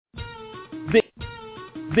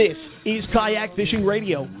This is Kayak Fishing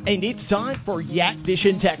Radio, and it's time for Yak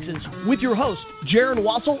Fishing Texas with your hosts, Jaron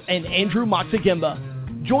Wassel and Andrew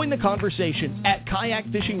Moxagimba. Join the conversation at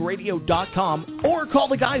KayakFishingRadio.com or call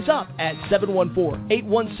the guys up at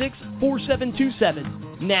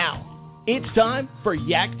 714-816-4727. Now, it's time for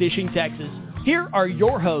Yak Fishing Texas. Here are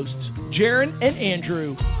your hosts, Jaron and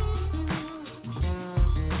Andrew.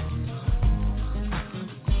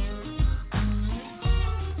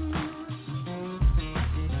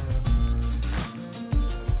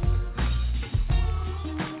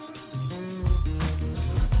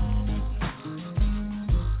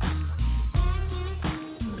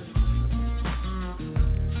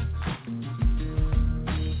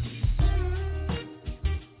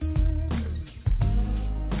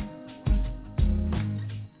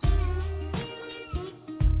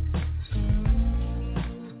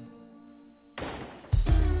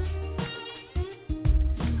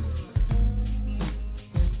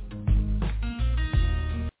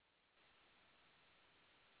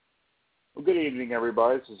 Good evening,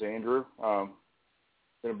 everybody. This is Andrew. Going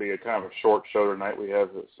to be a kind of a short show tonight. We have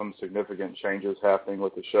some significant changes happening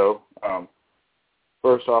with the show.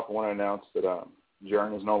 First off, I want to announce that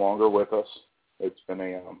Jaron is no longer with us. It's been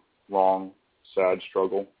a long, sad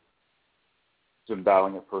struggle. He's been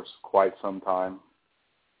battling it for quite some time.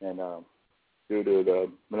 And due to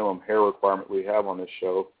the minimum hair requirement we have on this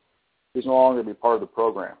show, he's no longer going to be part of the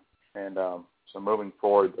program. And so moving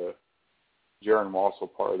forward, the Jaron Wassel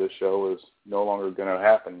part of this show is no longer going to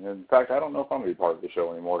happen. In fact, I don't know if I'm going to be part of the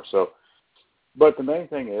show anymore. But the main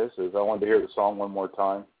thing is I wanted to hear the song one more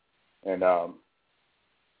time and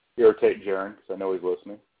irritate Jaron because I know he's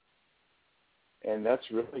listening. And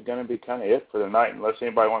that's really going to be kind of it for the night, unless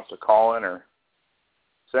anybody wants to call in or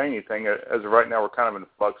say anything. As of right now, we're kind of in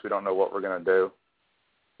flux. We don't know what we're going to do.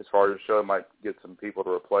 As far as the show, might get some people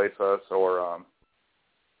to replace us, or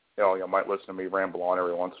you might listen to me ramble on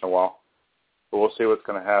every once in a while. But we'll see what's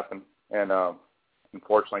going to happen. And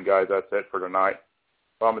unfortunately, guys, that's it for tonight.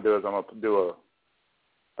 What I'm going to do is I'm going to do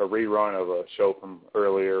a rerun of a show from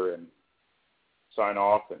earlier and sign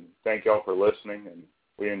off. And thank y'all for listening. And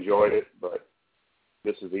we enjoyed it, but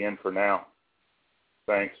this is the end for now.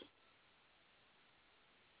 Thanks.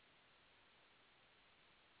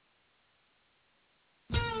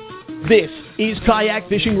 This is Kayak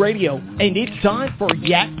Fishing Radio, and it's time for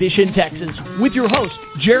Yak Fishing Texas with your hosts,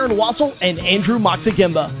 Jaron Wassel and Andrew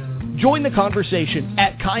Moxagimba. Join the conversation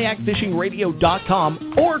at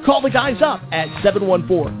KayakFishingRadio.com or call the guys up at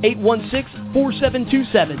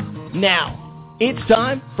 714-816-4727. Now, it's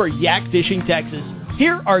time for Yak Fishing Texas.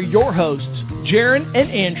 Here are your hosts, Jaron and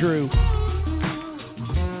Andrew.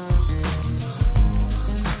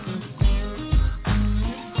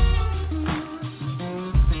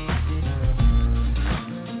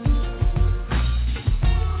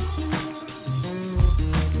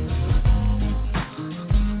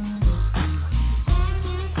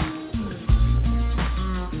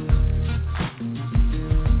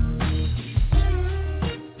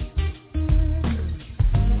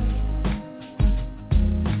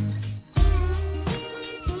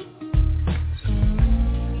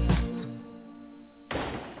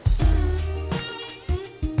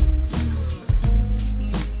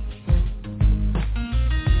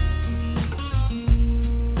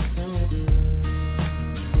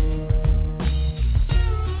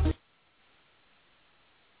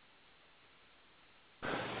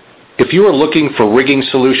 If you are looking for rigging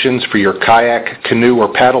solutions for your kayak, canoe,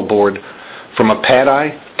 or paddleboard, from a pad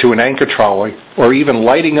eye to an anchor trolley, or even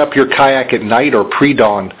lighting up your kayak at night or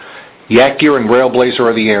pre-dawn, Yak Gear and Railblazer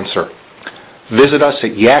are the answer. Visit us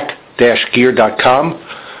at yak-gear.com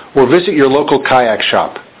or visit your local kayak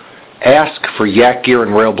shop. Ask for Yak Gear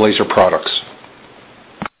and Railblazer products.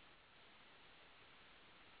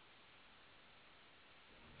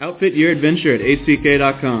 Outfit your adventure at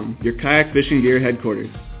ACK.com, your kayak fishing gear headquarters.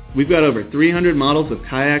 We've got over 300 models of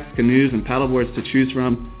kayaks, canoes, and paddleboards to choose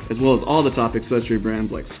from, as well as all the top accessory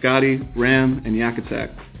brands like Scotty, Ram, and Yak Attack.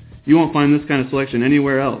 You won't find this kind of selection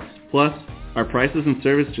anywhere else. Plus, our prices and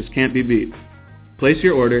service just can't be beat. Place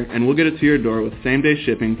your order, and we'll get it to your door with same-day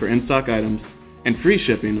shipping for in-stock items and free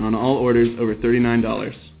shipping on all orders over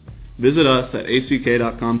 $39. Visit us at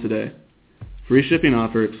ACK.com today. Free shipping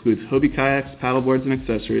offer excludes Hobie kayaks, paddleboards, and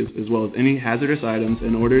accessories, as well as any hazardous items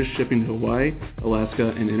and orders shipping to Hawaii,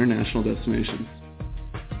 Alaska, and international destinations.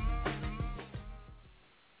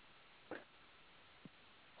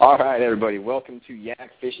 All right, everybody, welcome to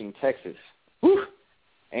Yak Fishing Texas. Whew.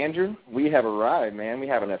 Andrew, we have arrived, man. We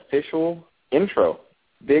have an official intro.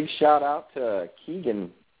 Big shout-out to Keegan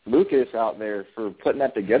Lucas out there for putting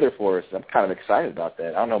that together for us. I'm kind of excited about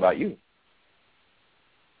that. I don't know about you.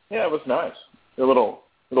 Yeah, it was nice. A little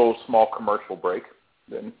small commercial break.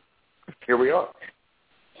 Then here we are.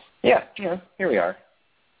 Yeah, here we are.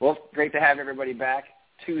 Well, great to have everybody back.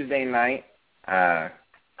 Tuesday night,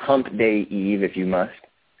 hump day eve, if you must.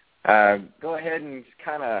 Go ahead and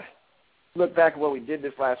kind of look back at what we did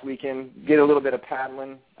this last weekend, get a little bit of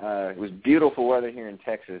paddling. It was beautiful weather here in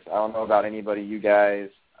Texas. I don't know about anybody, you guys,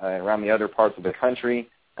 around the other parts of the country.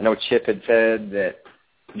 I know Chip had said that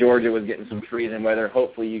Georgia was getting some freezing weather.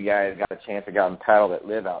 Hopefully you guys got a chance to go out and paddle that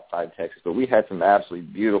live outside Texas. But we had some absolutely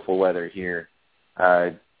beautiful weather here.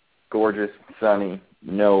 Gorgeous, sunny,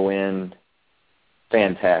 no wind,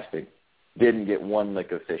 fantastic. Didn't get one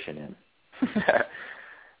lick of fishing in.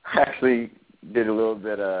 Actually did a little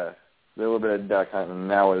bit of duck hunting, and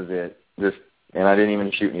that was it. And I didn't even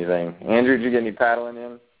shoot anything. Andrew, did you get any paddling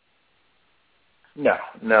in? No.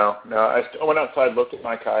 I went outside, looked at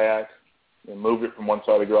my kayak, and moved it from one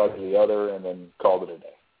side of the garage to the other, and then called it a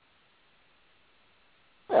day.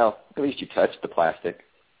 Well, at least you touched the plastic.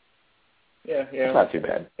 Yeah. It's not too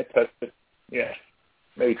bad. I touched it. Yeah.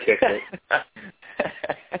 Maybe kicked it.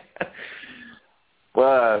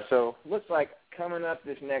 Well, so looks like coming up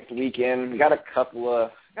this next weekend, we got a couple of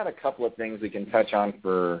things we can touch on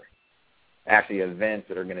for actually events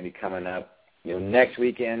that are going to be coming up. Next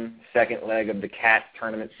weekend, second leg of the Cats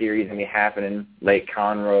Tournament Series going to be happening, Lake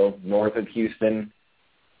Conroe, north of Houston.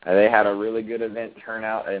 They had a really good event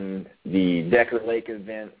turnout in the Decker Lake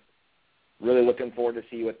event. Really looking forward to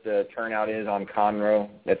see what the turnout is on Conroe.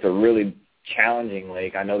 That's a really challenging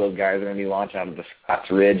lake. I know those guys are going to be launching out of the Scotts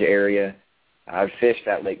Ridge area. I've fished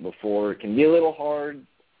that lake before. It can be a little hard,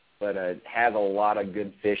 but it has a lot of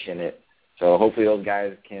good fish in it. So hopefully those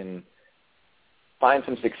guys can find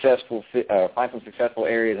some successful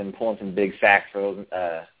areas and pull in some big sacks for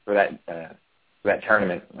that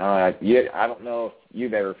tournament. I don't know if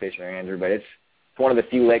you've ever fished there, Andrew, but it's one of the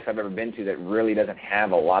few lakes I've ever been to that really doesn't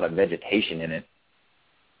have a lot of vegetation in it.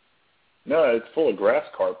 No, it's full of grass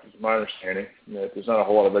carp, is my understanding. There's not a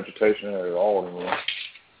whole lot of vegetation in it at all anymore.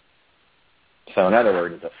 So in other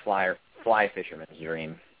words, it's a fly fisherman's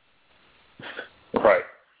dream. Right.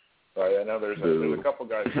 I know there's a couple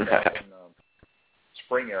guys in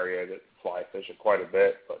spring area that fly fish it quite a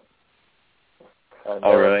bit, but I've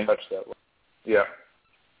never really? touched that one. Yeah.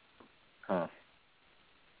 Huh.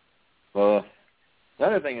 Well,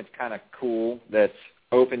 another thing that's kind of cool that's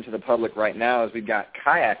open to the public right now is we've got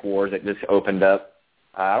Kayak Wars that just opened up.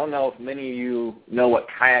 I don't know if many of you know what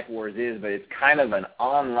Kayak Wars is, but it's kind of an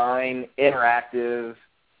online, interactive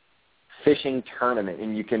fishing tournament,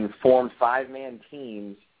 and you can form 5-man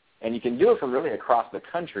teams, and you can do it from really across the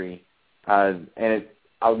country. I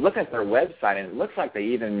was looking at their website, and it looks like they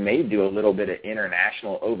even may do a little bit of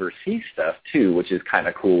international overseas stuff, too, which is kind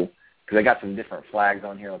of cool, because they got some different flags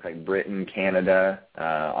on here, like Britain, Canada,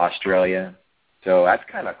 Australia. So that's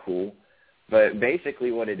kind of cool. But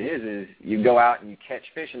basically what it is you go out and you catch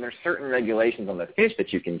fish, and there's certain regulations on the fish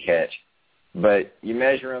that you can catch. But you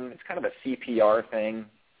measure them. It's kind of a CPR thing.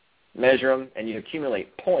 Measure them, and you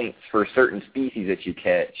accumulate points for certain species that you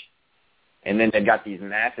catch. And then they've got these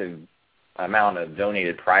massive amount of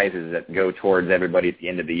donated prizes that go towards everybody at the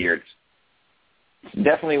end of the year. It's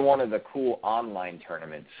definitely one of the cool online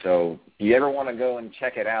tournaments. So if you ever want to go and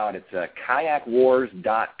check it out, it's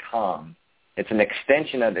kayakwars.com. It's an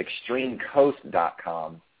extension of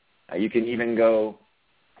extremecoast.com. You can even go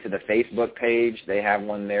to the Facebook page. They have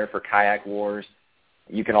one there for Kayak Wars.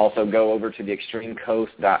 You can also go over to the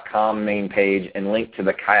extremecoast.com main page and link to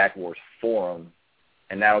the Kayak Wars forum,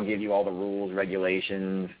 and that'll give you all the rules,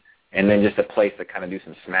 regulations, and then just a place to kind of do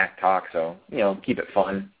some smack talk, so, keep it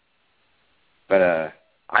fun. But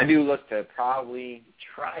I do look to probably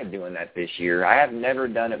try doing that this year. I have never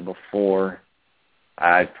done it before.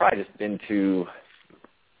 I've probably just been too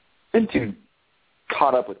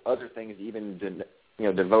caught up with other things to even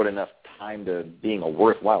devote enough time to being a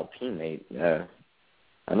worthwhile teammate.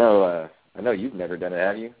 I know you've never done it,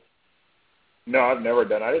 have you? No, I've never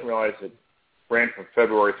done it. I didn't realize it ran from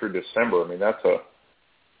February through December. I mean, that's a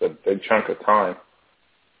big chunk of time.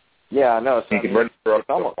 Yeah, I know. So you can register up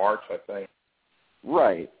until March, I think.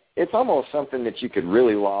 Right. It's almost something that you could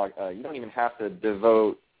really log. You don't even have to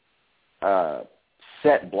devote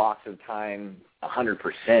set blocks of time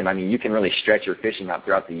 100%. I mean, you can really stretch your fishing out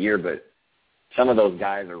throughout the year, but some of those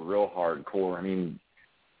guys are real hardcore. I mean,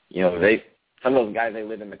 some of those guys, they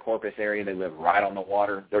live in the Corpus area. They live right on the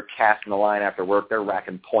water. They're casting the line after work. They're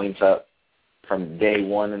racking points up from day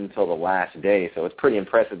one until the last day. So it's pretty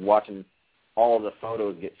impressive watching all of the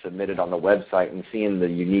photos get submitted on the website and seeing the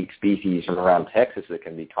unique species from around Texas that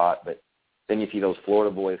can be caught. But then you see those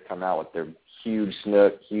Florida boys come out with their huge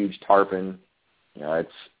snook, huge tarpon.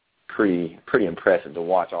 pretty impressive to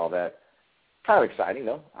watch all that. Kind of exciting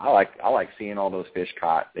though. I like seeing all those fish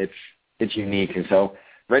caught. It's unique, and so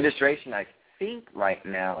registration I think right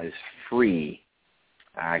now is free.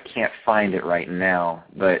 I can't find it right now,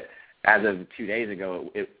 but as of 2 days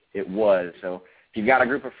ago, it was. So if you've got a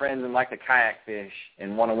group of friends and like to kayak fish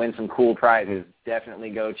and want to win some cool prizes, definitely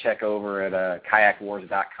go check over at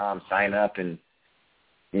kayakWars.com, sign up, and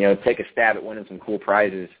take a stab at winning some cool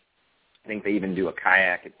prizes. I think they even do a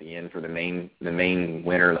kayak at the end for the main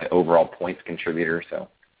winner, the overall points contributor. So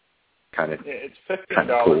kind of it's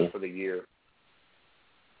 $15 cool for the year.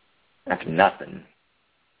 That's nothing.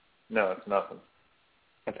 No, it's nothing.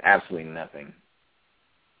 That's absolutely nothing.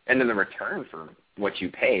 And then the return for what you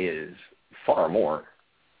pay is far more.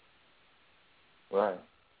 Right.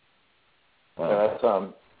 Well, yeah,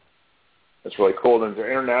 that's really cool. And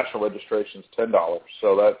their international registration is $10,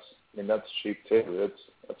 so that's cheap too.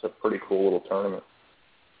 That's a pretty cool little tournament.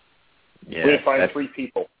 Yeah, we need to find 3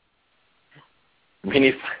 people. We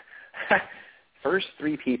need first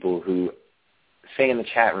 3 people who say in the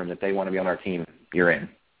chat room that they want to be on our team. You're in.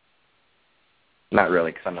 Not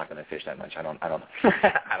really, because I'm not going to fish that much. I don't I don't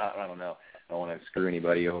know. I don't want to screw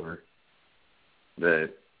anybody over.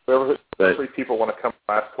 But 3 people want to come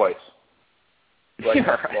last place. Right.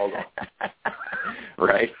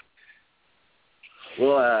 Right.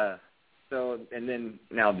 Well, so, and then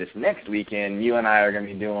now this next weekend, you and I are going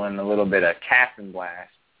to be doing a little bit of cast and blast.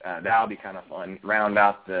 That'll be kind of fun. Round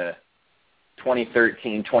out the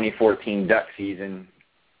 2013-2014 duck season.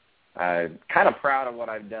 Kind of proud of what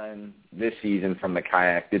I've done this season from the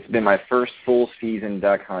kayak. It's been my first full season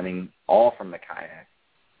duck hunting, all from the kayak.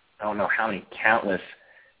 I don't know how many countless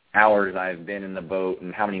hours I've been in the boat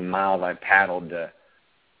and how many miles I've paddled to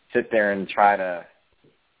sit there and try to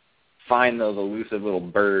find those elusive little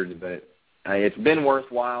birds, but it's been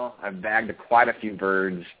worthwhile. I've bagged quite a few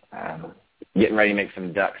birds, getting ready to make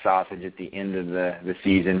some duck sausage at the end of the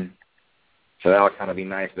season, so that'll kind of be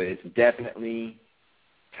nice, but it's definitely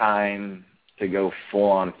time to go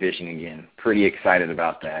full-on fishing again. Pretty excited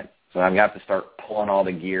about that. So I've got to start pulling all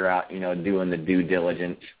the gear out, doing the due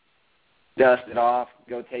diligence, dust it off,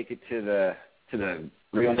 go take it to the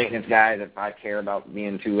real maintenance guys if I care about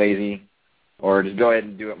being too lazy, or just go ahead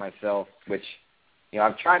and do it myself, which,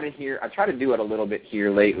 I've tried to do it a little bit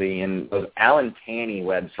here lately, and those Alan Tanny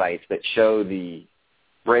websites that show the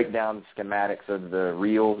breakdown schematics of the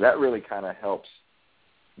reels, that really kind of helps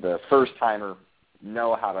the first-timer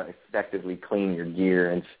know how to effectively clean your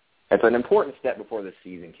gear. And it's an important step before the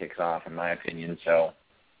season kicks off, in my opinion. So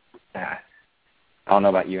I don't know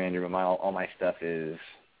about you, Andrew, but all my stuff it's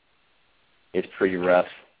pretty rough.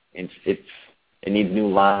 It needs new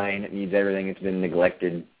line. It needs everything. It's been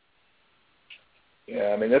neglected.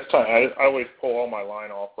 Yeah, I mean, this time I always pull all my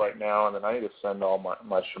line off right now, and then I need to send all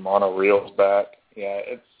my Shimano reels back. Yeah,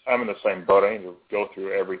 I'm in the same boat. I need to go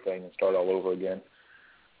through everything and start all over again.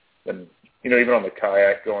 And even on the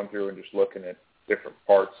kayak, going through and just looking at different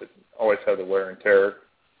parts that always have the wear and tear.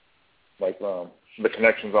 Like the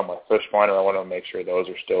connections on my fish finder, I want to make sure those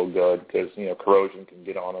are still good because, corrosion can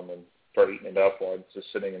get on them and start eating it up while it's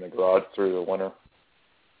just sitting in the garage through the winter.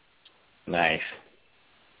 Nice.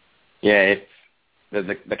 Yeah, it's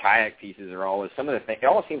the kayak pieces are always some of the things. It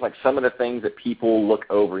almost seems like some of the things that people look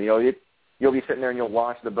over. You'll be sitting there and you'll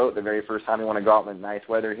launch the boat the very first time you want to go out when nice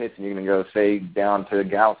weather hits, and you're going to go, say, down to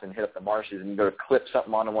Gauss and hit up the marshes, and you go to clip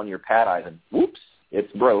something onto one of your pad eyes, and whoops,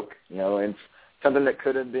 it's broke. And it's something that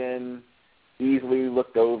could have been easily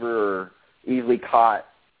looked over or easily caught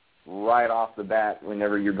right off the bat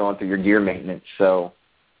whenever you're going through your gear maintenance. So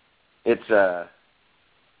it's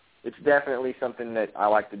definitely something that I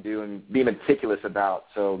like to do and be meticulous about.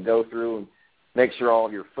 So go through and make sure all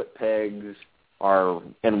of your foot pegs are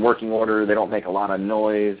in working order. They don't make a lot of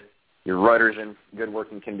noise. Your rudder's in good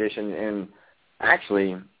working condition. And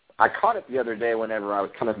actually, I caught it the other day whenever I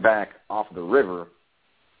was coming back off the river.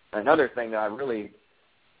 Another thing that a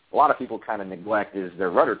lot of people kind of neglect is their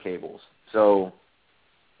rudder cables. So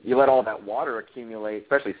you let all that water accumulate,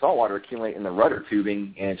 especially salt water, accumulate in the rudder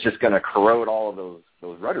tubing, and it's just going to corrode all of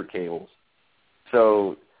those rudder cables.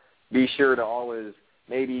 So be sure to always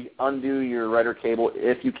maybe undo your rudder cable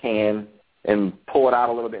if you can, and pull it out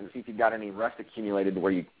a little bit and see if you've got any rust accumulated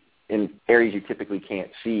in areas you typically can't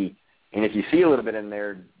see. And if you see a little bit in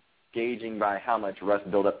there, gauging by how much rust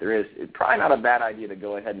buildup there is, it's probably not a bad idea to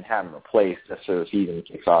go ahead and have them replaced just so the season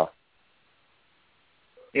kicks off.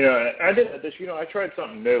 I did this. I tried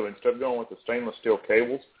something new. Instead of going with the stainless steel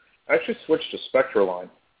cables, I actually switched to Spectraline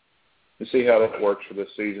to see how that works for this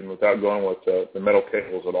season without going with the metal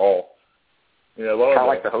cables at all. A lot kind of of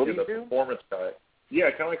like the Hobie do? Performance kayak. Yeah,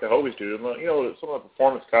 kind of like the Hobies do. You know, some of the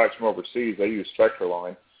performance kayaks from overseas, they use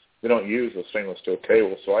Spectraline. They don't use a stainless steel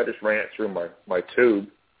cable, so I just ran it through my tube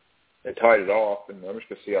and tied it off, and I'm just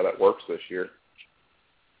going to see how that works this year.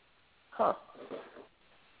 Huh.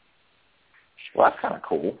 Well, that's kind of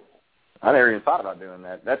cool. I never even thought about doing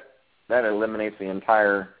that. That eliminates the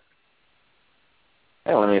entire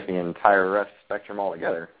rest spectrum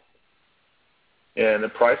altogether. Yeah, and the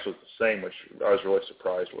price was the same, which I was really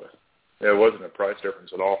surprised with. There wasn't a price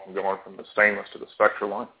difference at all from going from the stainless to the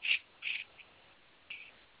Spectraline.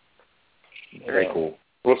 Very cool.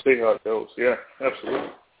 We'll see how it goes. Yeah, absolutely.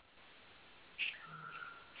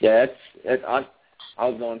 Yeah, I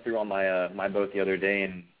was going through on my boat the other day,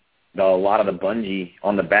 and a lot of the bungee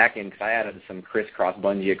on the back end, because I added some crisscross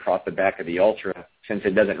bungee across the back of the Ultra, since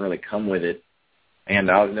it doesn't really come with it.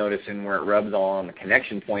 And I was noticing where it rubs on the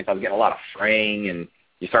connection points, I was getting a lot of fraying, and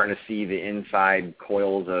you're starting to see the inside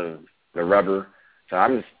coils of the rubber. So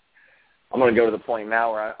I'm going to go to the point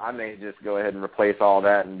now where I may just go ahead and replace all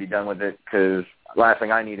that and be done with it, because the last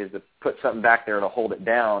thing I need is to put something back there to hold it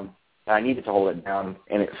down. I need it to hold it down,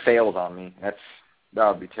 and it fails on me. That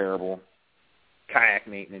would be terrible. Kayak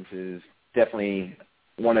maintenance is definitely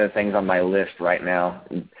one of the things on my list right now.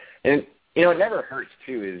 And, you know, it never hurts,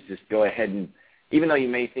 too, is just go ahead and, even though you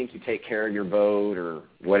may think you take care of your boat or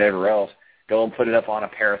whatever else, go and put it up on a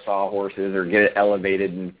pair of sawhorses or get it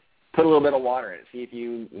elevated and put a little bit of water in it. See if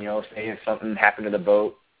say if something happened to the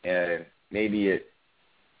boat, maybe it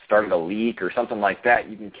started a leak or something like that,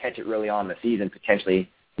 you can catch it really on the season, potentially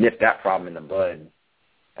nip that problem in the bud.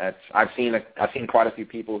 I've seen quite a few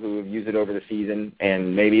people who have used it over the season,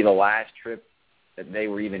 and maybe the last trip that they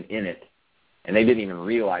were even in it, and they didn't even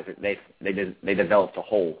realize it. They developed a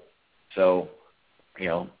hole. So, you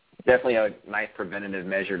know, definitely a nice preventative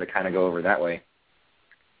measure to kind of go over that way.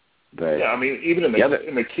 But yeah, I mean, even in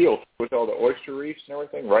the keel with all the oyster reefs and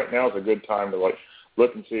everything, right now is a good time to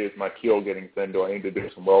look and see, is my keel getting thin? Do I need to do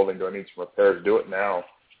some welding? Do I need some repairs? Do it now.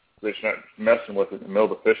 So you're not messing with it in the middle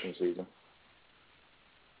of the fishing season.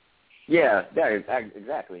 Yeah,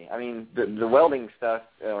 exactly. I mean, the welding stuff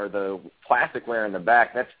or the plastic wear in the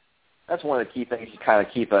back, that's one of the key things you kind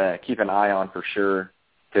of keep an eye on for sure,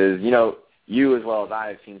 because, you know, you as well as I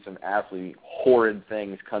have seen some absolutely horrid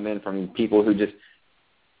things come in from people who just,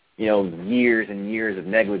 you know, years and years of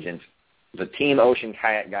negligence. The Team Ocean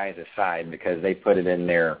kayak guys aside, because they put it in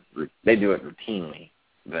there, they do it routinely.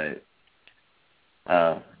 But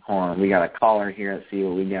hold on, we got a caller here. Let's see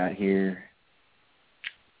what we got here.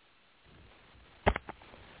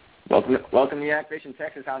 Welcome to Yak Fishing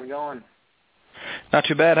Texas. How's it going? Not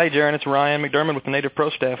too bad. Hey, Jaron, it's Ryan McDermott with the Native Pro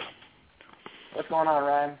Staff. What's going on,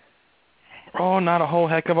 Ryan? Oh, not a whole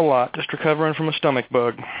heck of a lot. Just recovering from a stomach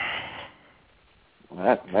bug. Well,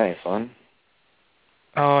 that ain't fun.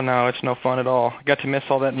 Oh, no, it's no fun at all. Got to miss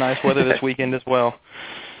all that nice weather this weekend as well.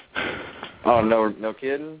 Oh, no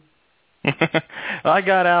kidding? I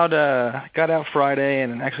got out Friday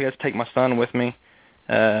and actually got to take my son with me.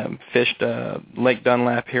 Fished Lake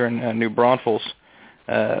Dunlap here in New Braunfels.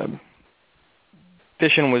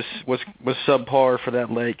 Fishing was subpar for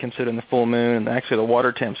that lake considering the full moon, and actually the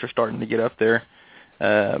water temps are starting to get up there,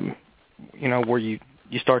 you know, where you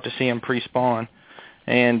start to see them pre-spawn.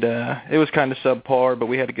 And it was kind of subpar, but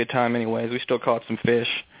we had a good time anyways. We still caught some fish,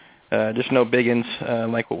 just no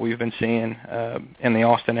biggins like what we've been seeing in the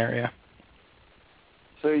Austin area.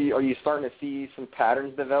 So are you starting to see some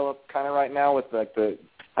patterns develop kind of right now with like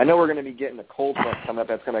I know we're going to be getting a cold front coming up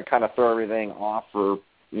that's going to kind of throw everything off for,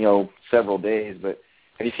 you know, several days, but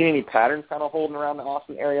have you seen any patterns kind of holding around the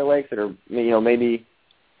Austin area lakes that are, you know, maybe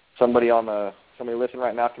somebody listening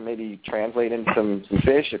right now can maybe translate into some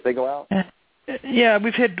fish if they go out? Yeah,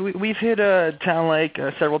 we've hit Town Lake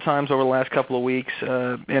several times over the last couple of weeks,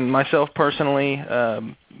 and myself personally,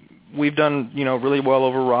 we've done, you know, really well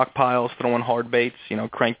over rock piles, throwing hard baits, you know,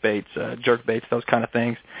 crankbaits, jerk baits, those kind of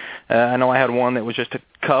things. I know I had one that was just a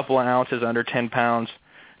couple of ounces under 10 pounds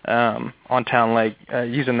on Town Lake,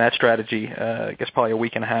 using that strategy, I guess probably a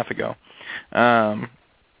week and a half ago. A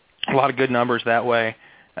lot of good numbers that way.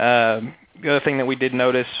 The other thing that we did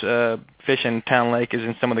notice fishing Town Lake is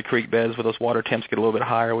in some of the creek beds where those water temps get a little bit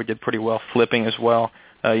higher. We did pretty well flipping as well,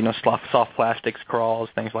 you know, soft plastics, crawls,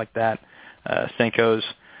 things like that, Senkos.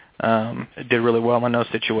 Did really well in those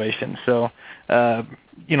situations. So,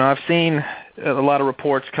 you know, I've seen a lot of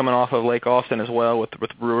reports coming off of Lake Austin as well with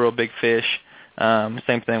real big fish.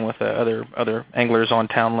 Same thing with other anglers on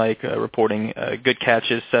Town Lake reporting good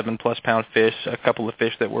catches, 7+ pound fish, a couple of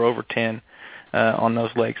fish that were over 10 on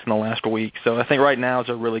those lakes in the last week. So I think right now is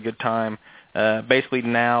a really good time, basically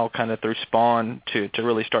now kind of through spawn to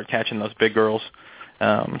really start catching those big girls.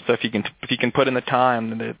 So if you can put in the time,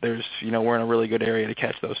 then there's we're in a really good area to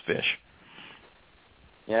catch those fish.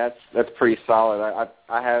 Yeah, that's pretty solid.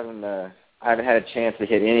 I haven't had a chance to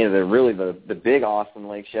hit any of the big Austin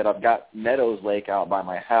lakes yet. I've got Meadows Lake out by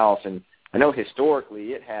my house, and I know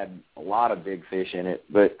historically it had a lot of big fish in it,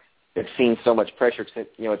 but it's seen so much pressure because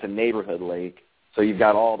it's a neighborhood lake. So you've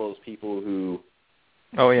got all those people who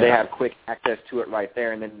they have quick access to it right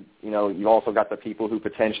there, and then you've also got the people who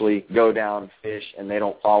potentially go down fish and they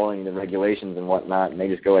don't follow any of the regulations and whatnot, and they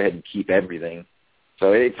just go ahead and keep everything.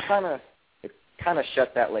 So it kind of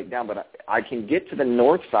shut that lake down. But I can get to the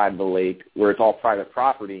north side of the lake where it's all private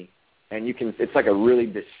property, and it's like a really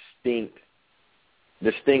distinct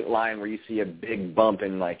line where you see a big bump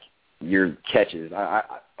in like your catches.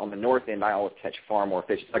 On the north end, I always catch far more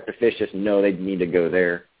fish. It's like the fish just know they need to go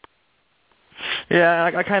there.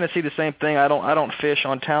 Yeah, I kind of see the same thing. I don't fish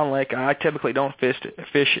on Town Lake. I typically don't fish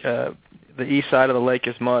the east side of the lake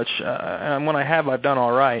as much. And when I have, I've done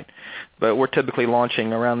all right. But we're typically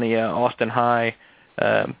launching around the Austin High.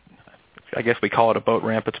 I guess we call it a boat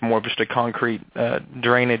ramp. It's more of just a concrete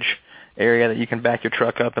drainage area that you can back your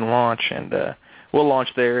truck up and launch. And we'll launch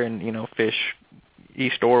there and fish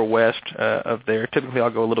east or west of there. Typically,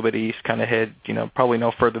 I'll go a little bit east, kind of head probably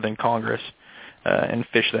no further than Congress, and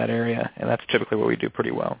fish that area. And that's typically what we do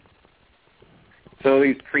pretty well. So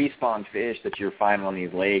these pre-spawn fish that you're finding on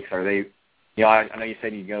these lakes, are they? I know you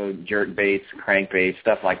said you go jerk baits, crankbaits,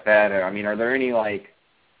 stuff like that. Are there any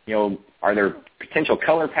are there potential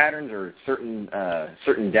color patterns or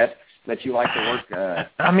certain depths that you like to work?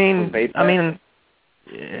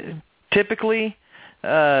 Typically,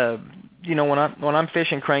 when I'm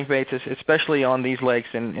fishing crankbaits, especially on these lakes,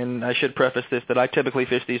 and I should preface this that I typically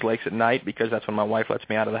fish these lakes at night because that's when my wife lets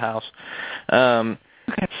me out of the house.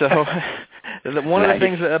 So one of the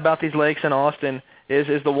things about these lakes in Austin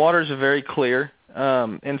is the waters are very clear,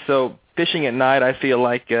 and so fishing at night, I feel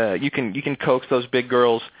like you can coax those big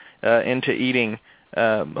girls into eating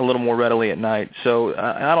a little more readily at night. So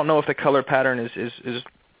I don't know if the color pattern is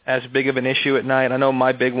as big of an issue at night. I know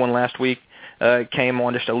my big one last week came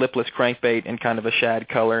on just a lipless crankbait in kind of a shad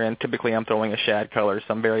color, and typically I'm throwing a shad color,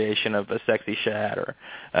 some variation of a sexy shad, or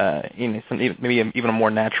maybe even a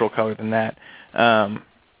more natural color than that.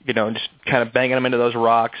 Just kind of banging them into those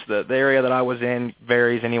rocks. The area that I was in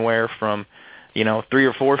varies anywhere from 3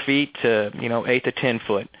 or 4 feet to 8 to 10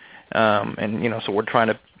 foot. So we're trying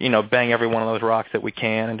to bang every one of those rocks that we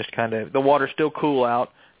can, and just kind of the water's still cool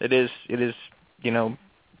out. It is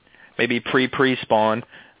maybe pre-spawn,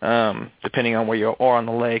 depending on where you are on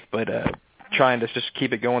the lake, but trying to just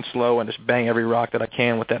keep it going slow and just bang every rock that I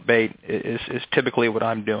can with that bait is typically what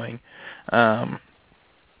I'm doing. And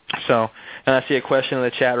I see a question in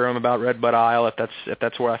the chat room about Redbud Isle, if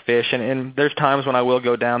that's where I fish, and there's times when I will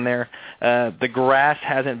go down there. The grass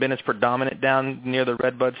hasn't been as predominant down near the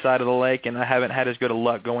Redbud side of the lake, and I haven't had as good a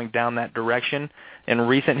luck going down that direction in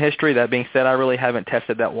recent history. That being said, I really haven't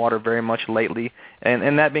tested that water very much lately.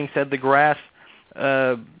 And that being said, the grass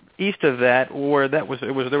east of that, where there was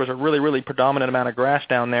a really, really predominant amount of grass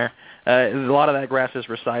down there, a lot of that grass is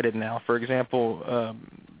resided now. For example,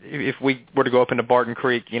 if we were to go up into Barton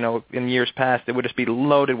Creek, in years past, it would just be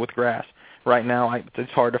loaded with grass. Right now,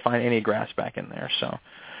 it's hard to find any grass back in there. So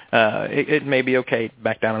it may be okay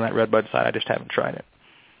back down on that Redbud side. I just haven't tried it.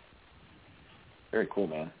 Very cool,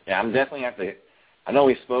 man. Yeah, I'm definitely have to. I know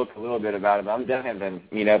we spoke a little bit about it, but I'm definitely going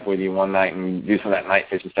to meet up with you one night and do some of that night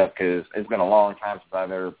fishing stuff because it's been a long time since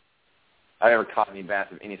I've ever caught any bass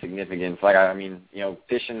of any significance.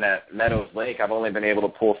 Fishing that Meadows Lake, I've only been able to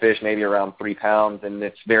pull fish maybe around 3 pounds, and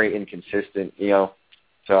it's very inconsistent,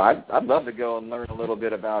 So I'd love to go and learn a little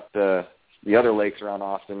bit about the other lakes around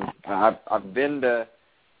Austin. I've been to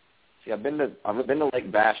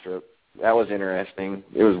Lake Bastrop. That was interesting.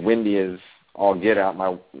 It was windy as all get out.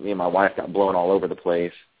 Me and my wife got blown all over the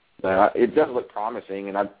place. But it does look promising,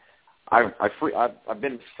 and I've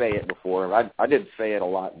been to Fayette before. I did Fayette a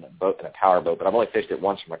lot in a power boat, but I've only fished it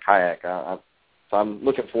once from a kayak. So I'm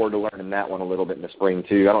looking forward to learning that one a little bit in the spring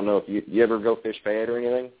too. I don't know if you ever go fish Fayette or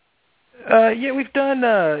anything. Yeah, we've done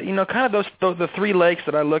kind of the 3 lakes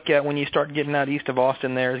that I look at when you start getting out east of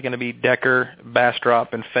Austin. There is going to be Decker,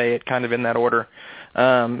 Bastrop, and Fayette, kind of in that order.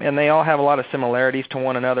 And they all have a lot of similarities to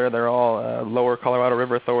one another. They're all Lower Colorado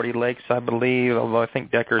River Authority lakes, I believe, although I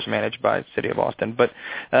think Decker's managed by the City of Austin. But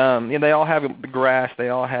they all have grass. They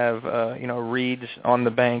all have reeds on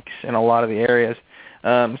the banks in a lot of the areas.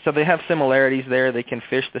 So they have similarities there. They can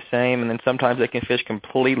fish the same, and then sometimes they can fish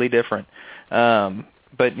completely different.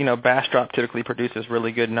 But Bastrop typically produces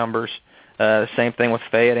really good numbers. Same thing with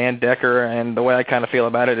Fayette and Decker. And the way I kind of feel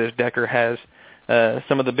about it is Decker has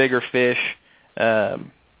some of the bigger fish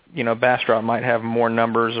Bass Drop might have more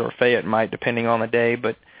numbers, or Fayette might, depending on the day,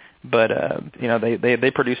 but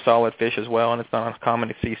they produce solid fish as well, and it's not uncommon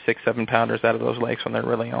to see 6-7 pounders out of those lakes when they're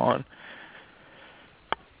really on.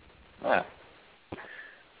 Wow.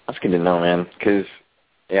 That's good to know, man, because,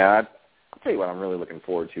 I'll tell you what I'm really looking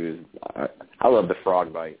forward to is I love the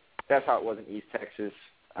frog bite. That's how it was in East Texas.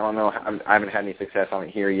 I don't know, I haven't had any success on it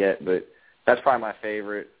here yet, but that's probably my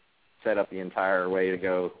favorite setup the entire way to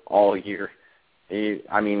go all year. I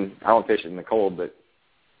don't fish it in the cold, but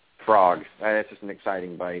frogs, that's just an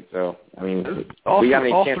exciting bite. So, all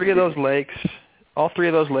three of those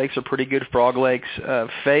lakes are pretty good frog lakes.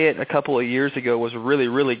 Fayette a couple of years ago was really,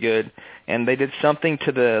 really good, and they did something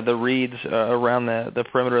to the reeds around the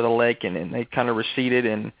perimeter of the lake, and they kind of receded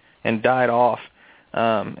and died off,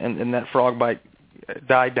 and that frog bite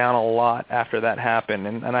died down a lot after that happened.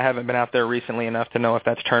 And I haven't been out there recently enough to know if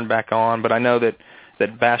that's turned back on, but I know that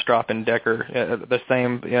Bass Drop and Decker, the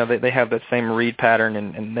same, they have the same reed pattern,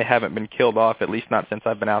 and they haven't been killed off, at least not since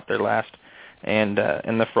I've been out there last. And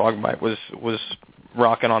the frog bite was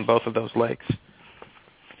rocking on both of those lakes.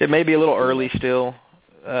 It may be a little early still.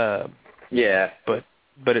 But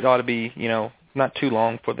it ought to be, not too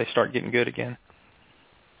long before they start getting good again.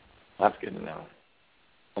 That's good to know.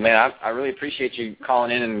 Well, man, I really appreciate you calling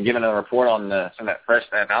in and giving a report on some of that fresh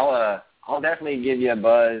stuff. I'll definitely give you a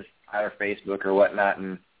buzz, either Facebook or whatnot,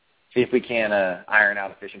 and see if we can iron out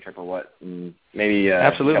a fishing trip or what, in maybe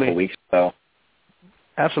a couple weeks or so.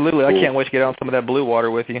 Absolutely. Cool. I can't wait to get out some of that blue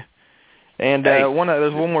water with you. And there's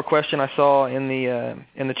one more question I saw in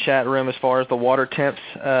the chat room as far as the water temps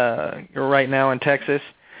right now in Texas.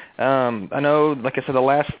 I know, like I said,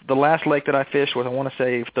 the last lake that I fished was, I want to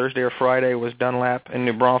say Thursday or Friday, was Dunlap in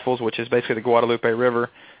New Braunfels, which is basically the Guadalupe River,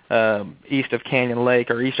 east of Canyon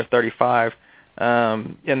Lake, or east of 35.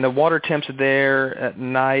 And the water temps there at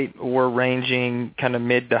night were ranging kind of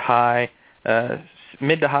mid to high,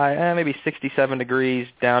 maybe 67 degrees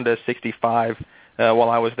down to 65 while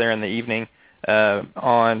I was there in the evening.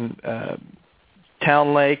 On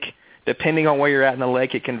Town Lake, depending on where you're at in the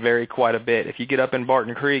lake, it can vary quite a bit. If you get up in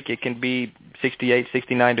Barton Creek, it can be 68,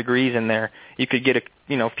 69 degrees in there. You could get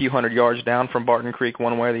a few hundred yards down from Barton Creek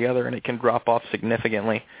one way or the other, and it can drop off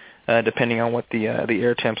significantly depending on what the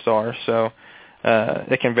air temps are. So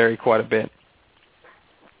it can vary quite a bit.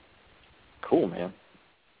 Cool, man.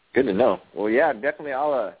 Good to know. Well, yeah, definitely.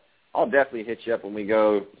 I'll definitely hit you up when we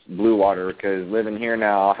go blue water, because living here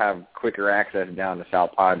now, I'll have quicker access down to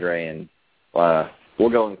South Padre, and we'll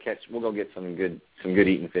go get some good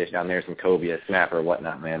eating fish down there, some cobia, snapper,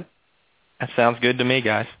 whatnot, man. That sounds good to me,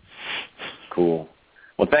 guys. Cool.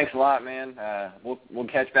 Well, thanks a lot, man. We'll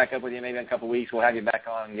catch back up with you maybe in a couple of weeks. We'll have you back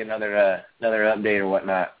on and get another update or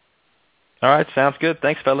whatnot. All right, sounds good.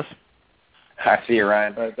 Thanks, fellas. I see you,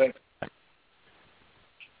 Ryan. All right, thanks.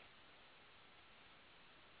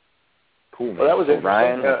 Cool, man. Well, that was interesting.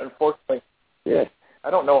 Ryan. Unfortunately, yeah. I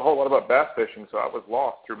don't know a whole lot about bass fishing, so I was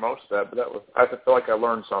lost through most of that. But I feel like I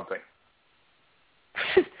learned something.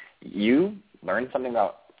 You learned something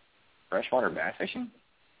about freshwater bass fishing?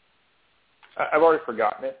 I've already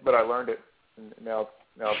forgotten it, but I learned it, and now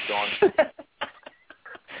it's gone.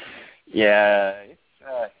 Yeah,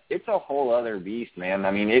 it's a whole other beast, man.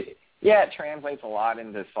 I mean, it translates a lot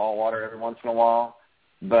into saltwater every once in a while,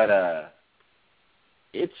 but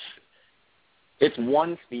it's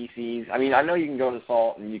one species. I mean, I know you can go to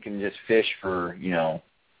salt and you can just fish for,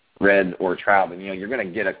 red or trout, but, you're going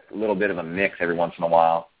to get a little bit of a mix every once in a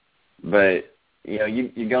while. But, you're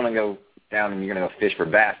going to go down and you're going to go fish for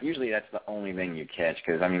bass. Usually that's the only thing you catch,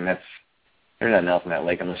 because, I mean, there's nothing else in that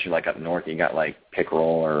lake unless you're, like, up north. You got, like, pickerel,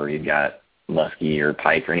 or you got muskie or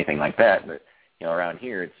pike or anything like that. But, around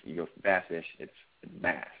here, you go bass fish, it's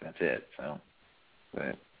bass. That's it. So,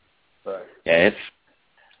 but, right. Yeah,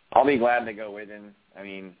 I'll be glad to go with him. I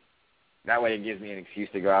mean, that way it gives me an excuse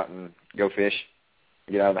to go out and go fish,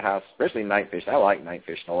 get out of the house, especially night fish. I like night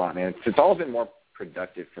fishing a lot, man. It's always been more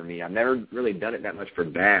productive for me. I've never really done it that much for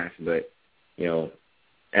bass, but,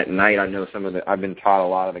 at night I know I've been taught a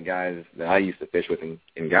lot of the guys that I used to fish with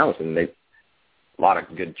in Galveston, a lot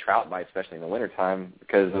of good trout bites, especially in the wintertime,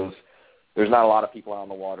 because there's not a lot of people out on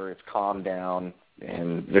the water. It's calmed down,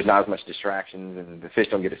 and there's not as much distractions, and the fish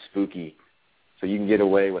don't get as spooky. So you can get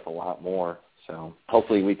away with a lot more. So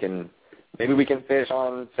hopefully maybe we can fish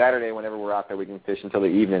on Saturday whenever we're out there. We can fish until the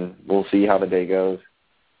evening. We'll see how the day goes.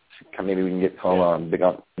 Maybe we can get home get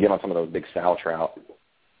on some of those big sow trout.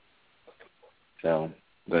 So,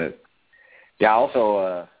 but yeah, I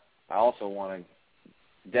also want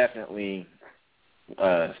to definitely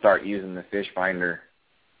start using the fish finder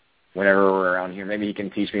whenever we're around here. Maybe you can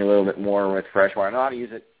teach me a little bit more with freshwater. I know how to use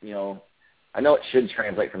it, I know it should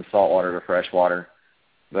translate from saltwater to freshwater,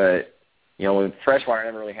 but, you know, with freshwater, I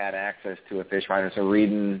never really had access to a fish finder, so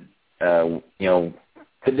reading, you know,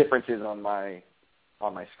 the differences on my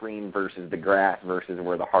screen versus the graph versus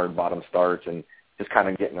where the hard bottom starts and just kind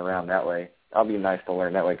of getting around that way. That'll be nice to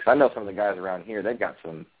learn that way, because I know some of the guys around here, they got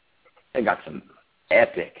some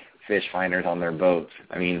epic fish finders on their boats.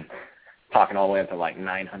 I mean, talking all the way up to like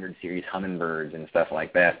 900 series Humminbirds and stuff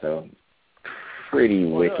like that, so pretty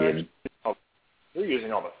wicked. They're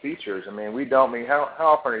using all the features. I mean, we don't. I mean, how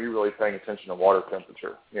often are you really paying attention to water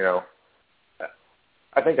temperature? You know,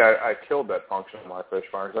 I think I killed that function on my fish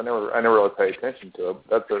finders. I never really paid attention to it.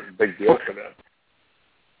 That's a big deal for them.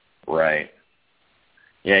 Right.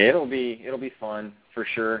 Yeah, it'll be fun for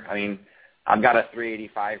sure. I mean, I've got a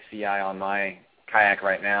 385 CI on my kayak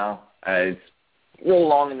right now. It's a little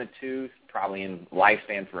long in the tooth, probably in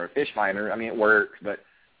lifespan for a fish finder. I mean, it works, but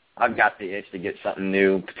I've got the itch to get something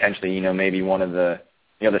new, potentially, you know, maybe one of the,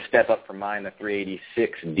 you know, the step up from mine, the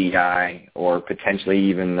 386 DI, or potentially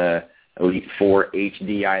even the Elite 4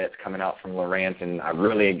 HDI that's coming out from Lowrance. And I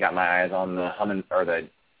really got my eyes on the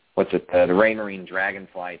the Raymarine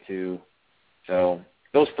Dragonfly too. So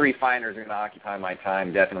those three finders are going to occupy my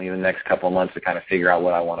time definitely in the next couple of months to kind of figure out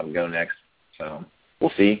what I want to go next. So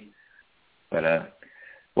we'll see. But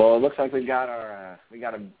well, it looks like we got a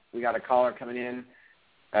caller coming in.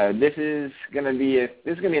 This is gonna be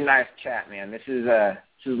a nice chat, man. This is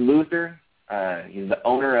Luther. He's the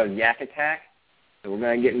owner of Yak Attack. So we're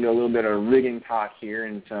gonna get into a little bit of rigging talk here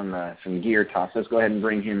and some gear talk. So let's go ahead and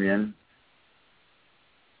bring him in.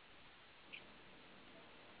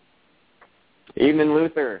 Evening,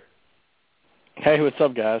 Luther. Hey, what's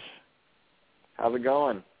up, guys? How's it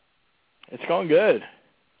going? It's going good.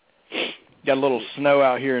 Got a little snow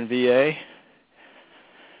out here in VA.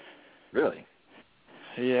 Really?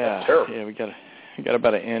 Yeah. Yeah, we got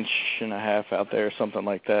about 1.5 inches out there, something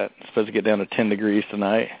like that. It's supposed to get down to 10 degrees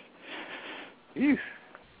tonight. Ew.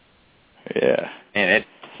 Yeah. And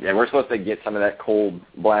we're supposed to get some of that cold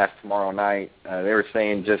blast tomorrow night. They were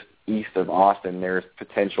saying just east of Austin, there's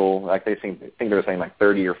potential, like I think they were saying like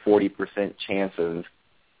 30 or 40% chance of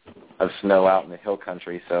snow out in the hill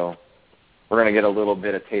country. So we're going to get a little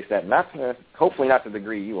bit of taste of that. Hopefully not to the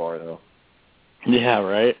degree you are, though. Yeah,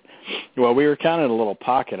 right. Well, we were kind of in a little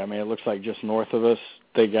pocket. I mean, it looks like just north of us,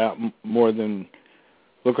 they got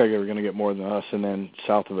looked like they were going to get more than us, and then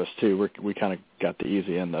south of us, too. We kind of got the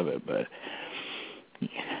easy end of it, but a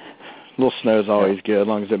little snow is always good as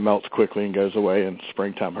long as it melts quickly and goes away and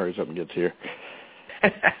springtime hurries up and gets here.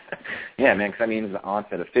 Yeah, man, because that means the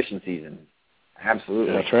onset of fishing season.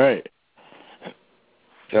 Absolutely. That's right.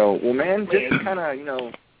 So, well, man, just to kind of, you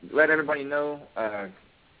know, let everybody know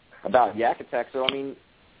about Yak Attack. So, I mean,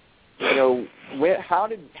 you know, how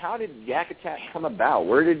did Yak Attack come about?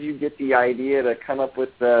 Where did you get the idea to come up with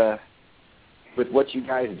what you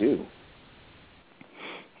guys do?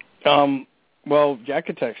 Well, Yak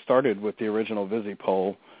Attack started with the original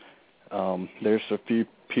VisiPole. There's a few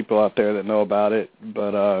people out there that know about it,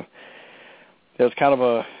 but it was kind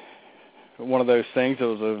of one of those things. It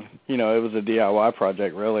was a DIY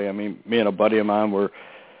project, really. I mean, me and a buddy of mine were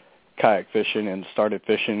kayak fishing and started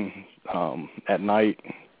fishing at night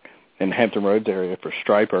in the Hampton Roads area for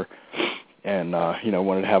striper, and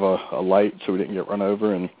wanted to have a light so we didn't get run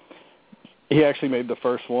over. And he actually made the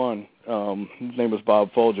first one. His name was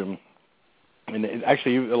Bob Fulgham. And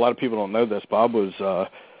actually, a lot of people don't know this. Bob was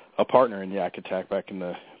a partner in Yak Attack back in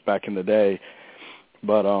the day,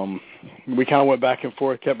 but we kind of went back and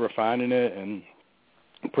forth, kept refining it, and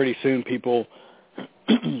pretty soon people,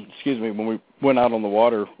 excuse me, when we went out on the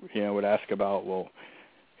water, would ask about, well,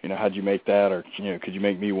 how'd you make that, or could you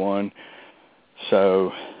make me one?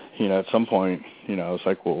 So, at some point, I was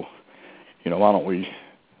like, well, why don't we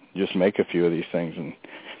just make a few of these things? And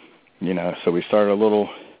so we started a little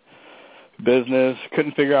business.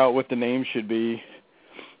 Couldn't figure out what the name should be.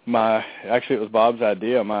 Actually, it was Bob's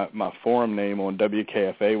idea. My forum name on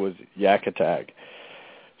WKFA was Yak Attack.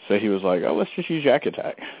 So he was like, "Oh, let's just use Yak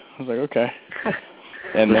Attack." I was like, "Okay."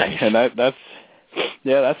 And nice. And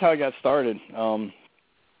that's how I got started. And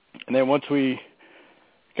then once we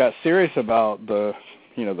got serious about the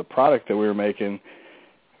product that we were making,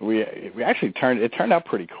 we actually turned out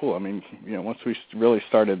pretty cool. I mean, once we really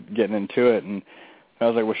started getting into it, and I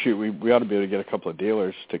was like, well, shoot, we ought to be able to get a couple of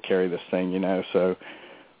dealers to carry this thing, So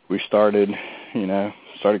we started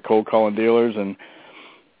cold calling dealers, and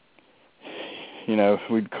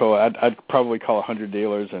I'd probably call 100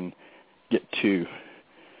 dealers and get 2.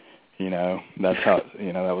 That's how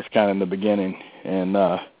that was kind of in the beginning, and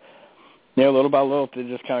little by little they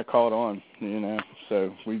just kind of caught on,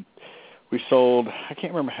 So we we sold, I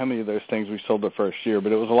can't remember how many of those things we sold the first year,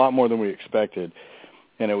 but it was a lot more than we expected.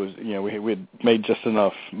 And it was, we had made just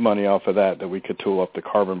enough money off of that we could tool up the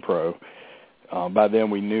Carbon Pro. By then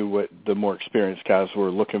we knew what the more experienced guys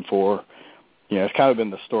were looking for. It's kind of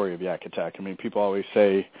been the story of Yak Attack. I mean, people always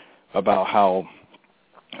say about how,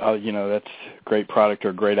 that's a great product or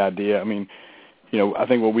a great idea. I mean, I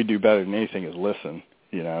think what we do better than anything is listen,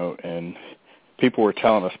 and people were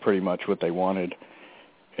telling us pretty much what they wanted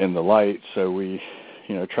in the light. So we,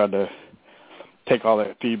 tried to take all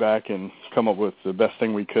that feedback and come up with the best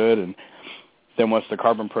thing we could. And then once the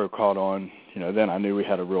Carbon Pro caught on, then I knew we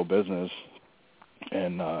had a real business.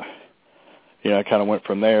 And, I kind of went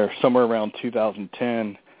from there. Somewhere around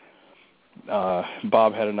 2010,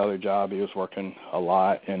 Bob had another job. He was working a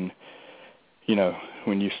lot. And,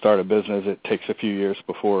 when you start a business, it takes a few years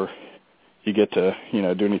before you get to,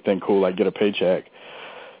 do anything cool like get a paycheck.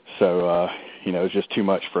 So, it was just too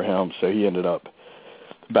much for him. So he ended up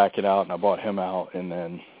backing out, and I bought him out. And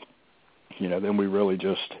then, then we really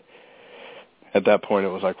just, at that point, it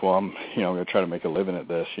was like, well, I'm going to try to make a living at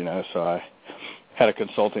this, So I had a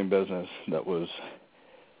consulting business that was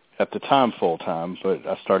at the time full-time, but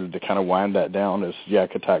I started to kind of wind that down as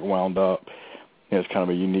Yak Attack wound up. It's kind of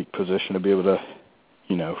a unique position to be able to,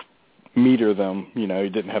 meter them. You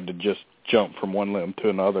didn't have to just jump from one limb to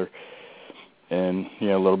another. And,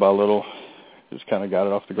 little by little, just kind of got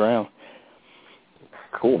it off the ground.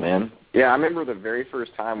 Cool, man. Yeah, I remember the very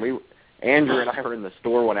first time Andrew and I were in the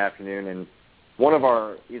store one afternoon, and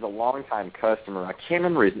he's a longtime customer. I can't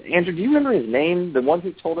remember Andrew, do you remember his name, the one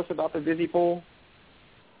who told us about the Visi pole?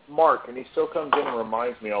 Mark, and he still comes in and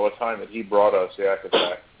reminds me all the time that he brought us Yak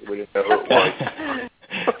Attack. We didn't know who it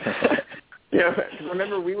was. Yeah,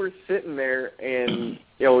 remember we were sitting there, and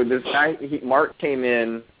this guy, Mark came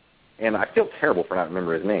in, and I feel terrible for not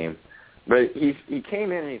remembering his name, but he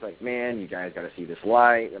came in and he's like, man, you guys got to see this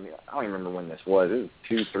light. I mean, I don't even remember when this was. It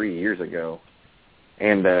was 2-3 years ago,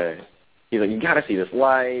 and he's like, you got to see this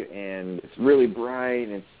light, and it's really bright,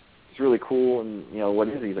 and it's really cool, and what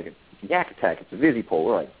is it? He's like, it's Yak Attack. It's a Visi pole.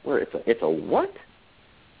 We're like, it's a what?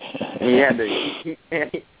 And he had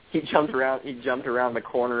to. He jumped around. He jumped around the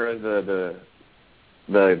corner of the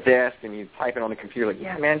desk, and he's typing on the computer like,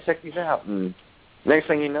 yeah, man, check these out. And next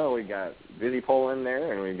thing you know, we got Visi pole in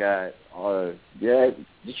there, and we got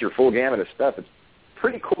just your full gamut of stuff. It's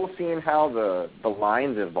pretty cool seeing how the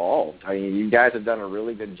lines evolved. I mean, you guys have done a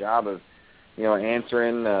really good job of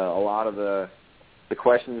answering a lot of the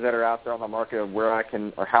questions that are out there on the market of where I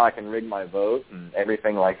can or how I can rig my boat and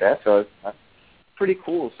everything like that. So it's pretty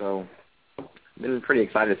cool. So I've been pretty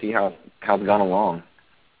excited to see how it's gone along.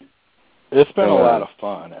 It's been a lot of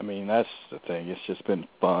fun. I mean, that's the thing. It's just been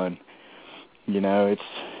fun. It's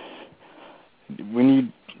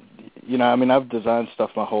when I mean, I've designed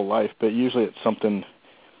stuff my whole life, but usually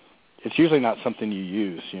it's usually not something you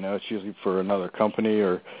use. It's usually for another company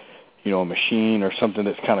or a machine or something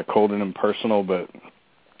that's kind of cold and impersonal, but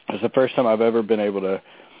it's the first time I've ever been able to,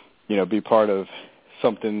 be part of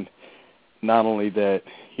something not only that,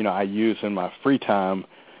 I use in my free time,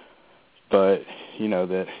 but,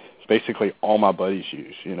 that basically all my buddies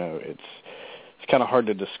use. It's kind of hard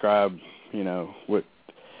to describe, what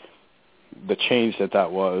the change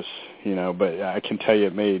that was, but I can tell you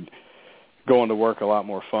it made going to work a lot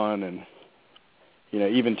more fun. And,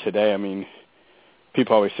 even today, I mean,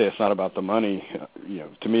 people always say it's not about the money.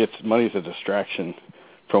 To me, money's a distraction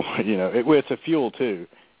from, it's a fuel too,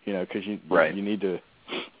 because you need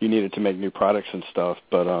it to make new products and stuff.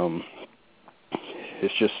 But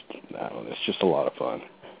it's just, it's just a lot of fun.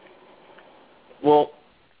 Well,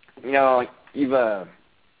 you've been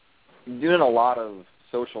doing a lot of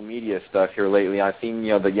social media stuff here lately. I've seen,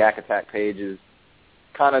 the Yak Attack page has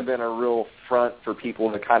kind of been a real front for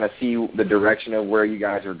people to kind of see the direction of where you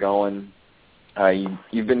guys are going.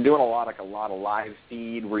 You've been doing a lot of live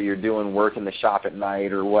feed where you're doing work in the shop at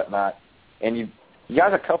night or whatnot, and you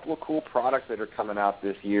got a couple of cool products that are coming out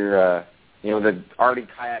this year. The Arctic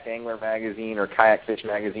Kayak Angler magazine or Kayak Fish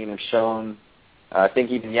magazine have shown. I think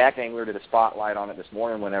even Yak Angler did a spotlight on it this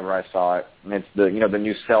morning whenever I saw it, and it's the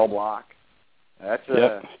new cell block. That's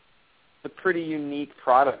a pretty unique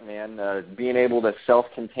product, man. Being able to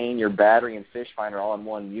self-contain your battery and fish finder all in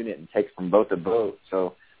one unit and take from boat to boat.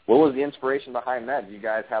 So what was the inspiration behind that? Do you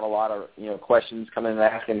guys have a lot of questions coming and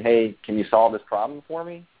asking, hey, can you solve this problem for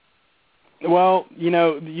me? Well,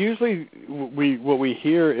 usually what we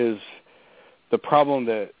hear is the problem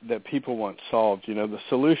that people want solved. The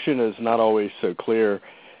solution is not always so clear.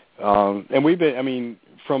 And we've been,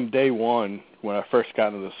 from day one when I first got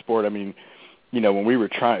into the sport, when we were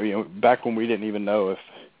trying, back when we didn't even know if,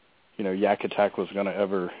 Yak Attack was going to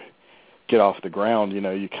ever get off the ground,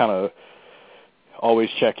 you kind of always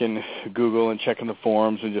checking Google and checking the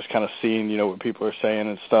forums and just kind of seeing, what people are saying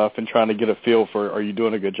and stuff and trying to get a feel for, are you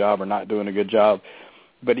doing a good job or not doing a good job?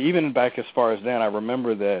 But even back as far as then, I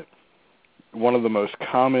remember that one of the most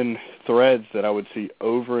common threads that I would see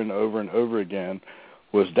over and over and over again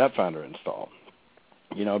was depth finder install.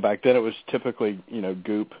 Back then it was typically,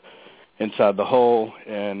 goop inside the hull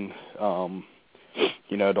and,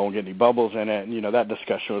 don't get any bubbles in it. And, that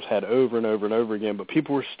discussion was had over and over and over again, but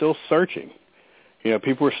people were still searching.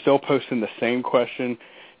 People were still posting the same question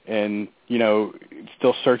and,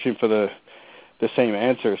 still searching for the same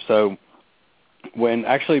answer. So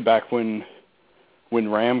back when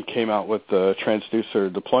RAM came out with the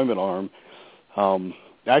transducer deployment arm, I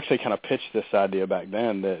actually kind of pitched this idea back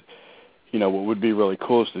then that, what would be really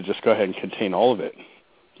cool is to just go ahead and contain all of it,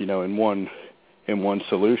 in one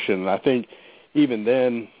solution. And I think even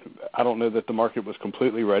then, I don't know that the market was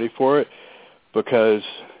completely ready for it, because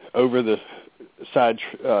over the side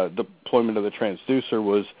deployment of the transducer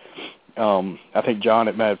was, I think John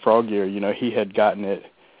at Mad Frog Gear, he had gotten it,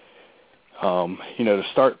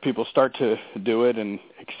 people start to do it and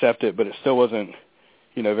accept it, but it still wasn't,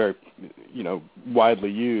 very,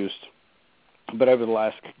 widely used. But over the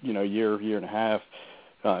last, year and a half,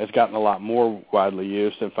 it's gotten a lot more widely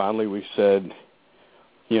used. And finally we said,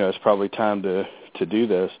 it's probably time to do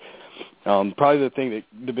this. Probably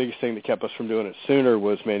the biggest thing that kept us from doing it sooner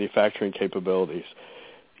was manufacturing capabilities.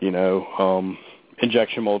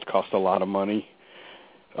 Injection molds cost a lot of money,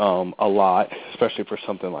 especially for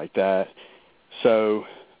something like that. So,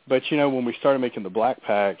 but when we started making the black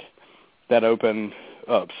pack, that opened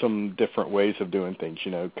up some different ways of doing things,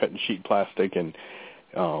 cutting sheet plastic and,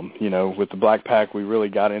 with the black pack, we really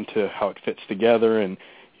got into how it fits together and,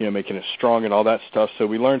 making it strong and all that stuff. So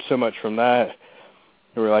we learned so much from that.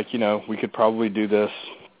 We were like, we could probably do this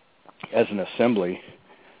as an assembly,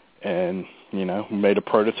 and, we made a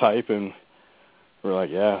prototype, and we're like,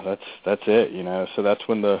 yeah, that's it, So that's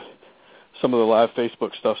when some of the live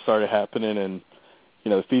Facebook stuff started happening, and,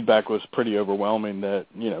 the feedback was pretty overwhelming that,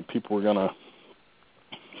 people were going to,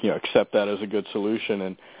 accept that as a good solution.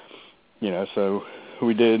 And, so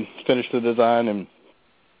we did finish the design, and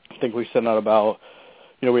I think we sent out about,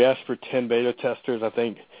 we asked for 10 beta testers, I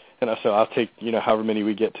think, and I said, I'll take, however many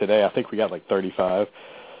we get today. I think we got like 35.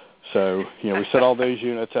 So, we sent all those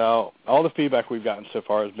units out. All the feedback we've gotten so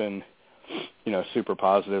far has been, super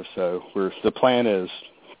positive. So the plan is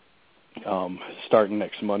starting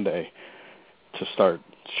next Monday to start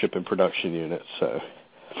shipping production units. So,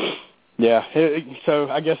 yeah. So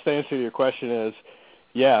I guess the answer to your question is,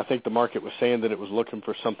 yeah, I think the market was saying that it was looking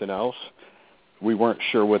for something else. We weren't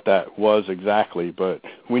sure what that was exactly, but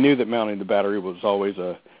we knew that mounting the battery was always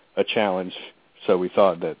a challenge. So we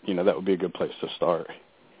thought that, that would be a good place to start.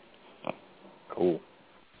 Cool.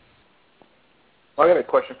 Well, I got a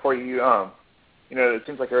question for you. It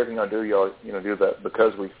seems like everything I do, y'all, do that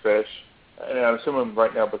because we fish. And I'm assuming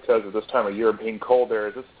right now, because of this time of year being cold there,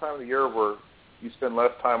 is this the time of the year where you spend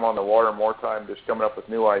less time on the water, more time just coming up with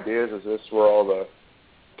new ideas? Is this where all the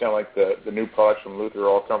kind of like the new products from Luther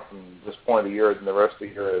all come from this point of the year, and the rest of the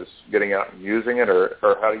year is getting out and using it, or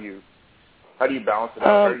how do you balance it out?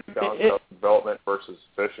 How do you balance out development versus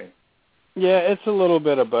fishing? Yeah, it's a little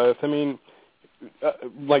bit of both. I mean,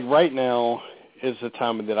 like right now is the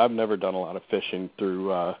time that I've never done a lot of fishing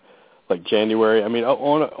through like January. I mean,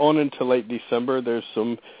 on into late December, there's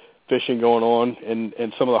some fishing going on, and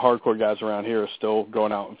some of the hardcore guys around here are still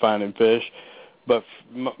going out and finding fish. But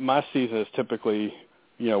my season is typically,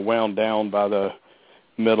 wound down by the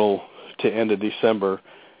middle to end of December.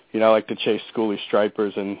 I like to chase schoolie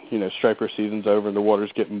stripers, and, striper season's over and the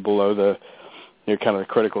water's getting below the, kind of the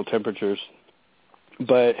critical temperatures.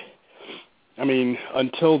 But, I mean,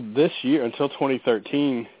 until this year, until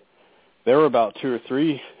 2013, there were about 2 or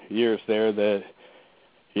 3 years there that,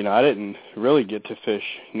 I didn't really get to fish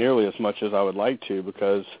nearly as much as I would like to,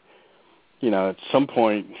 because, at some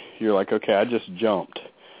point you're like, okay, I just jumped.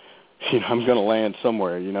 I'm going to land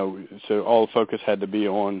somewhere, so all the focus had to be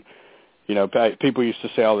on, people used to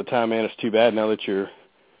say all the time, man, it's too bad now that you're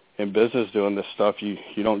in business doing this stuff, you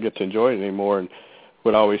don't get to enjoy it anymore. And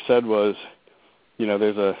what I always said was,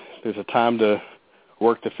 there's a time to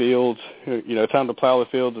work the fields, time to plow the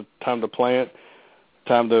fields, a time to plant,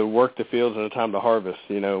 time to work the fields, and a time to harvest.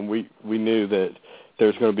 And we knew that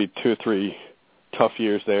there's going to be 2 or 3 tough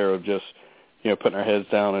years there of just, putting our heads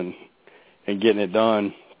down and getting it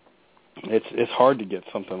done. It's hard to get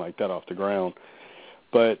something like that off the ground.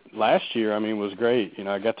 But last year, I mean, was great.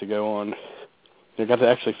 I got to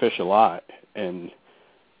actually fish a lot. And,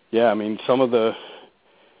 yeah, I mean, some of the,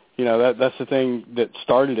 that's the thing that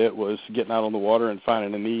started it, was getting out on the water and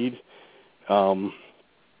finding a need.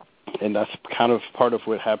 And that's kind of part of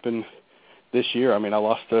what happened this year. I mean, I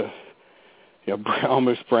lost a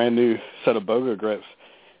almost brand new set of Boga grips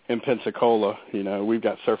in Pensacola. We've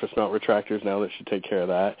got surface mount retractors now that should take care of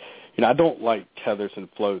that. I don't like tethers and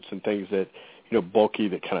floats and things that, bulky,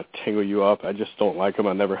 that kind of tangle you up. I just don't like them.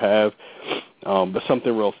 I never have. But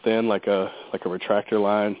something real thin, like a retractor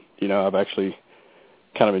line, I've actually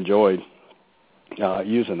kind of enjoyed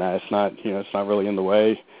using that. It's not, it's not really in the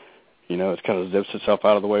way. It kind of zips itself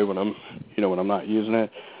out of the way when I'm not using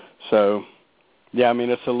it. So, yeah, I mean,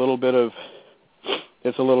 it's a little bit of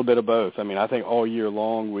both. I mean, I think all year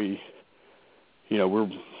long we're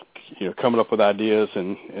coming up with ideas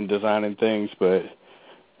and designing things, but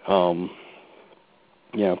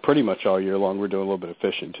pretty much all year long we're doing a little bit of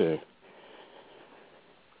fishing too.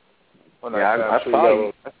 Well,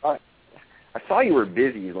 I saw you were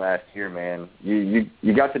busy last year, man. You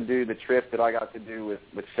got to do the trip that I got to do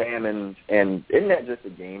with salmon, and isn't that just a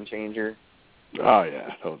game changer? Oh yeah,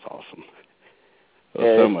 that was awesome. It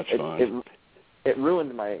was so much fun. It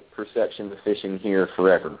ruined my perception of fishing here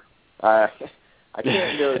forever. I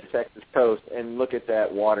can't go to the Texas coast and look at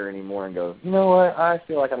that water anymore and go, you know what? I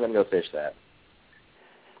feel like I'm going to go fish that.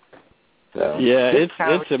 So, yeah,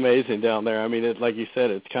 it's amazing down there. I mean, like you said,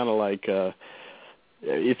 it's kind of like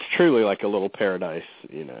it's truly like a little paradise,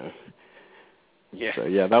 Yeah. So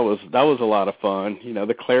yeah, that was a lot of fun.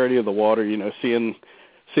 The clarity of the water, seeing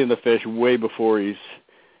the fish way before he's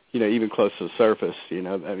even close to the surface. I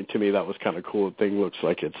mean, to me that was kind of cool. The thing looks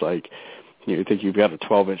like it's like, you think you've got a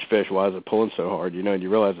 12-inch fish. Why is it pulling so hard? And you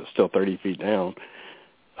realize it's still 30 feet down.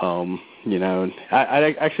 And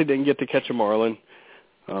I actually didn't get to catch a marlin.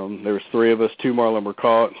 There was 3 of us. 2 marlin were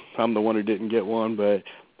caught. I'm the one who didn't get one, but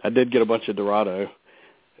I did get a bunch of Dorado,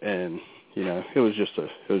 and it was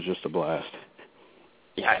just a blast.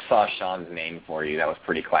 Yeah, I saw Sean's name for you. That was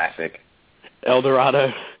pretty classic. El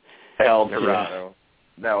Dorado. El Dorado.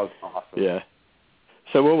 Yeah. That was awesome. Yeah.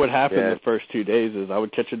 So what would happen the first 2 days is I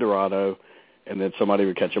would catch a Dorado, and then somebody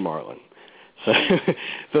would catch a marlin. So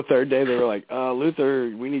the third day they were like,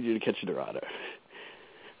 Luther, we need you to catch a Dorado.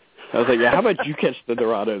 I was like, yeah, how about you catch the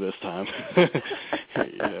Dorado this time?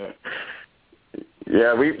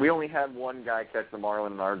 Yeah, we only had one guy catch the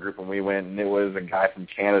marlin in our group when we went, and it was a guy from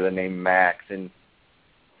Canada named Max. And,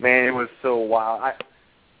 man, it was so wild.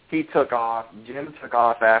 He took off. Jim took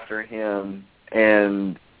off after him,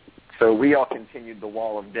 and so we all continued the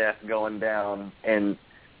wall of death going down. And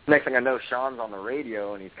next thing I know, Sean's on the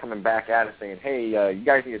radio, and he's coming back at us saying, hey, you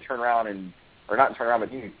guys need to turn around or not turn around,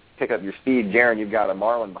 but you need to pick up your speed. Jaron, you've got a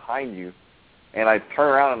marlin behind you. And I turn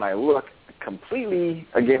around and I look completely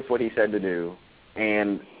against what he said to do,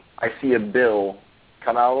 and I see a bill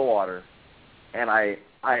come out of the water, and I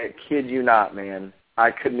kid you not, man,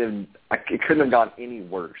 it couldn't have gone any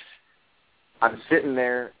worse. I'm sitting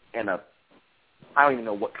there, and I don't even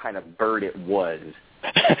know what kind of bird it was,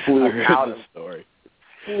 flew out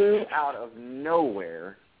of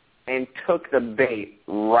nowhere and took the bait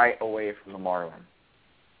right away from the marlin.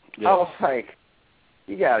 Yes. I was like,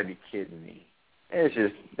 you got to be kidding me.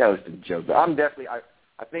 That was a joke. But I'm definitely, I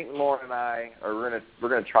think Lauren and I we're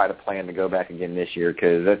gonna try to plan to go back again this year,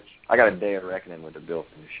 because I got a day of reckoning with the billfish.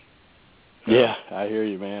 Yeah, I hear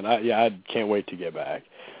you, man. I can't wait to get back.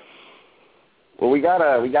 Well, we got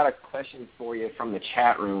a question for you from the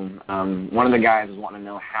chat room. One of the guys was wanting to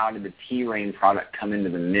know, how did the T-Rain product come into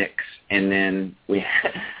the mix, and then we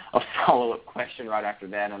had a follow-up question right after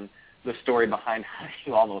that on the story behind how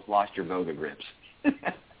you almost lost your Boga grips.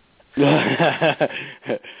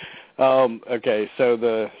 Okay, so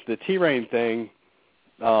the T-Rain thing,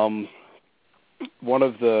 one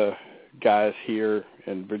of the guys here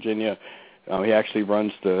in Virginia, he actually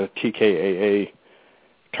runs the TKAA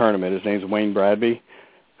tournament. His name's Wayne Bradby.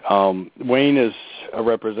 Wayne is a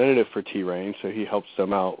representative for T-Rain, so he helps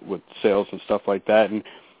them out with sales and stuff like that, and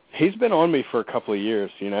he's been on me for a couple of years.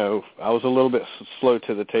 I was a little bit slow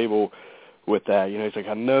to the table with that. He's like,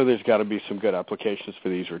 I know there's got to be some good applications for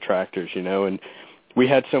these retractors, and we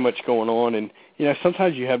had so much going on, and,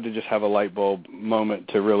 sometimes you have to just have a light bulb moment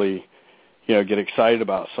to really, get excited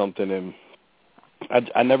about something, and I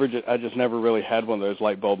just never really had one of those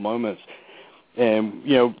light bulb moments. And,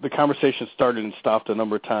 the conversation started and stopped a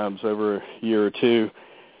number of times over a year or two.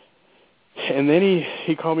 And then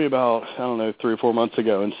he called me about, 3 or 4 months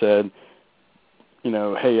ago and said,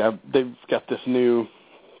 hey, they've got this new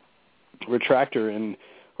retractor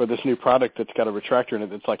or this new product that's got a retractor in it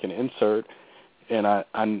that's like an insert, and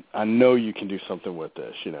I know you can do something with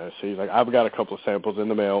this, So he's like, I've got a couple of samples in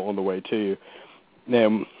the mail on the way to you.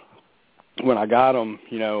 And when I got them,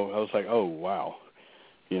 I was like, oh, wow.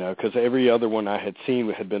 Because every other one I had seen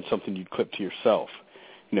had been something you'd clip to yourself,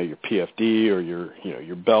 your PFD or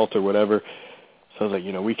your belt or whatever. So I was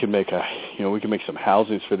like, we can make some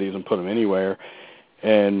housings for these and put them anywhere.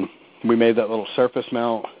 And we made that little surface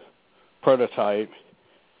mount prototype,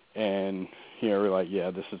 and we're like,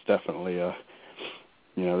 yeah, this is definitely a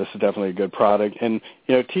good product. And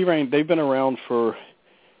T-Rain, they've been around for,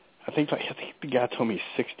 I think the guy told me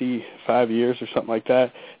 65 years or something like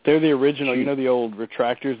that. They're the original, the old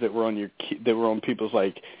retractors that were on people's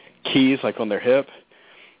like keys, like on their hip.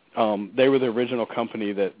 They were the original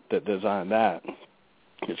company that designed that.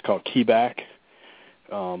 It's called Keyback.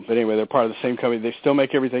 But anyway, they're part of the same company. They still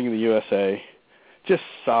make everything in the USA. Just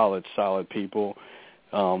solid people.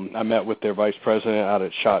 I met with their vice president out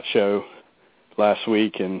at SHOT Show last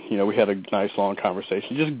week, and we had a nice long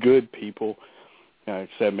conversation. Just good people. Like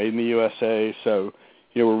I said, made in the USA. So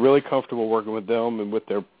we're really comfortable working with them and with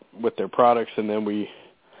their products. And then we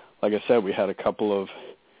had a couple of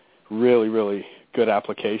really, really good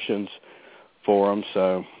applications for them.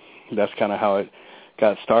 So that's kind of how it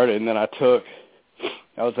got started. And then I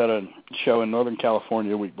was at a show in Northern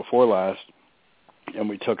California the week before last, and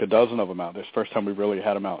we took a dozen of them out. This is the first time we really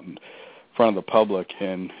had them out in front of the public,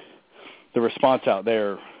 and the response out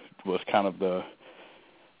there was kind of the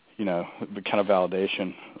kind of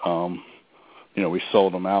validation. We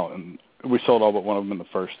sold them out, and we sold all but one of them in the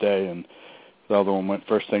first day, and the other one went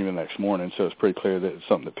first thing the next morning, so it's pretty clear that it's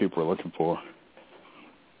something that people are looking for.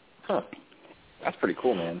 Huh. That's pretty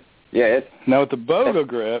cool, man. Yeah. Now with the BOGA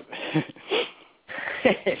grip,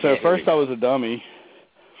 so first I was a dummy.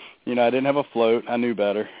 I didn't have a float. I knew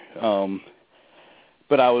better.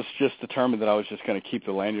 But I was just determined that I was just going to keep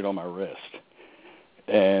the lanyard on my wrist.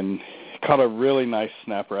 And caught a really nice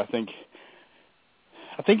snapper. I think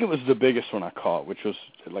it was the biggest one I caught, which was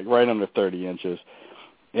like right under 30 inches.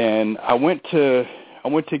 And I went to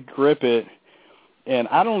grip it, and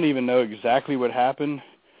I don't even know exactly what happened,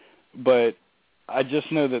 but I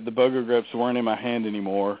just know that the BOGA grips weren't in my hand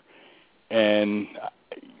anymore, and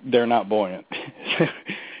they're not buoyant.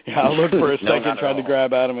 I looked for a second, tried to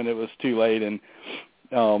grab at them, and it was too late. And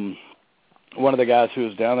one of the guys who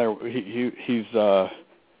was down there, he's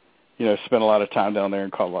spent a lot of time down there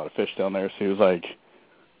and caught a lot of fish down there. So he was like,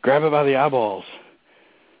 grab it by the eyeballs.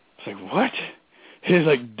 I was like, what? He was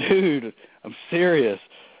like, dude, I'm serious.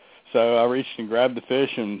 So I reached and grabbed the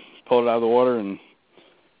fish and pulled it out of the water, and,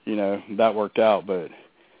 that worked out. But,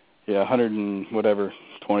 yeah, $100 and whatever,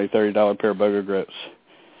 $20, $30 pair of BOGA grips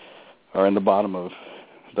are in the bottom of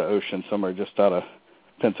the ocean somewhere just out of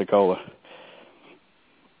Pensacola.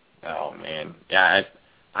 Oh, man. Yeah,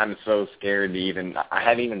 I'm so scared to even – I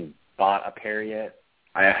haven't even bought a pair yet.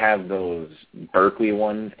 I have those Berkeley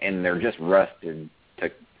ones, and they're just rusted to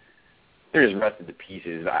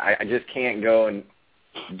pieces. I just can't go and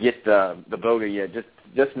get the BOGA yet,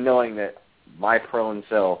 just knowing that my prone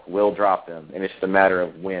self will drop them, and it's just a matter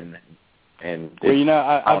of when. And well,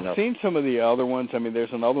 I've seen some of the other ones. I mean,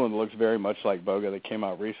 there's another one that looks very much like BOGA that came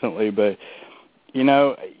out recently, but,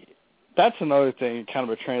 that's another thing, kind of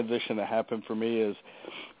a transition that happened for me is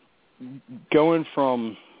going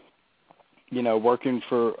from, working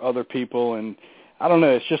for other people, and I don't know,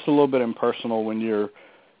 it's just a little bit impersonal when you're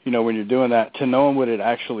doing that, to knowing what it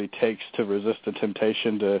actually takes to resist the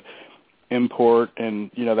temptation to import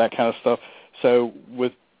and, that kind of stuff. So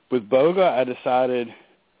with BOGA, I decided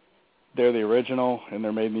they're the original and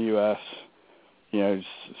they're made in the U.S., just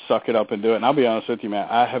suck it up and do it. And I'll be honest with you, man,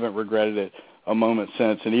 I haven't regretted it a moment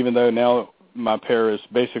since. And even though now my pair is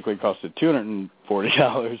basically costed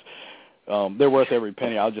 $240, they're worth every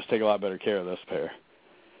penny. I'll just take a lot better care of this pair.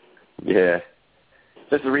 Yeah.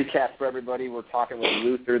 Just to recap for everybody, we're talking with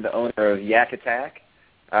Luther, the owner of Yak Attack.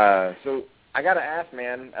 So I got to ask,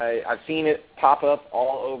 man, I've seen it pop up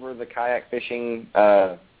all over the kayak fishing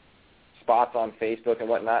spots on Facebook and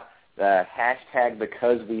whatnot, the hashtag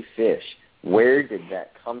because we fish. Where did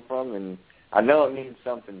that come from? And I know it means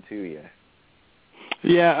something to you.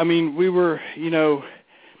 Yeah, I mean, we were,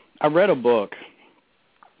 I read a book,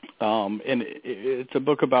 and it's a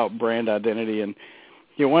book about brand identity. And,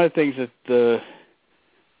 one of the things that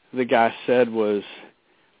the guy said was,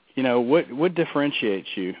 what differentiates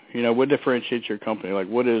you? What differentiates your company? Like,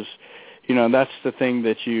 what is, and that's the thing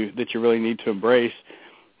that you really need to embrace.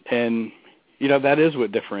 And, that is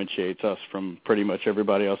what differentiates us from pretty much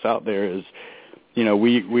everybody else out there is,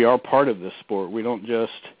 we are part of this sport. We don't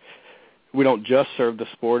just serve the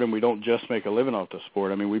sport, and we don't just make a living off the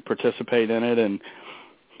sport. I mean, we participate in it, and,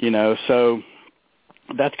 so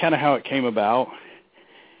that's kind of how it came about.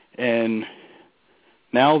 And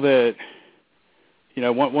now that,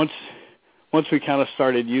 once once we kind of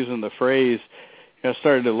started using the phrase, I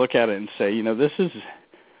started to look at it and say,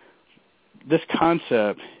 this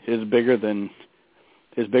concept is bigger than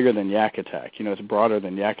Yak Attack. It's broader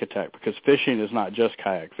than Yak Attack, because fishing is not just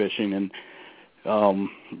kayak fishing. And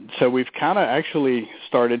so we've kind of actually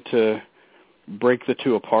started to break the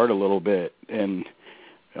two apart a little bit. And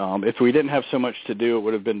if we didn't have so much to do, it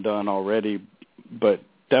would have been done already. But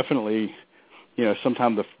definitely,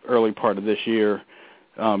 sometime the early part of this year,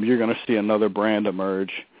 you're going to see another brand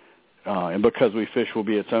emerge. And Because We Fish will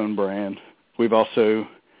be its own brand. We've also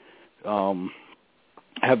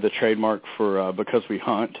have the trademark for Because We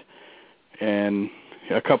Hunt, and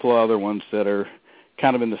a couple of other ones that are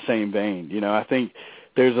kind of in the same vein. I think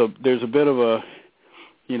there's a bit of a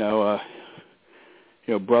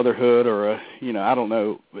brotherhood, or I don't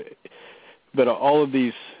know, but all of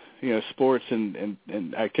these sports and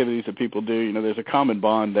activities that people do, there's a common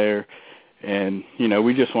bond there, and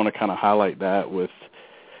we just want to kind of highlight that with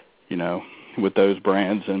those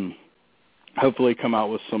brands, and hopefully come out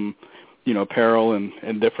with some apparel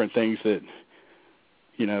and different things that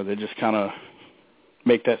that just kind of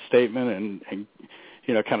make that statement and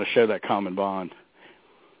kind of show that common bond.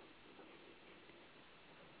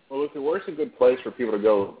 Well, Luther, where's a good place for people to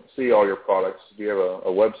go see all your products? Do you have a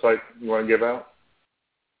website you want to give out?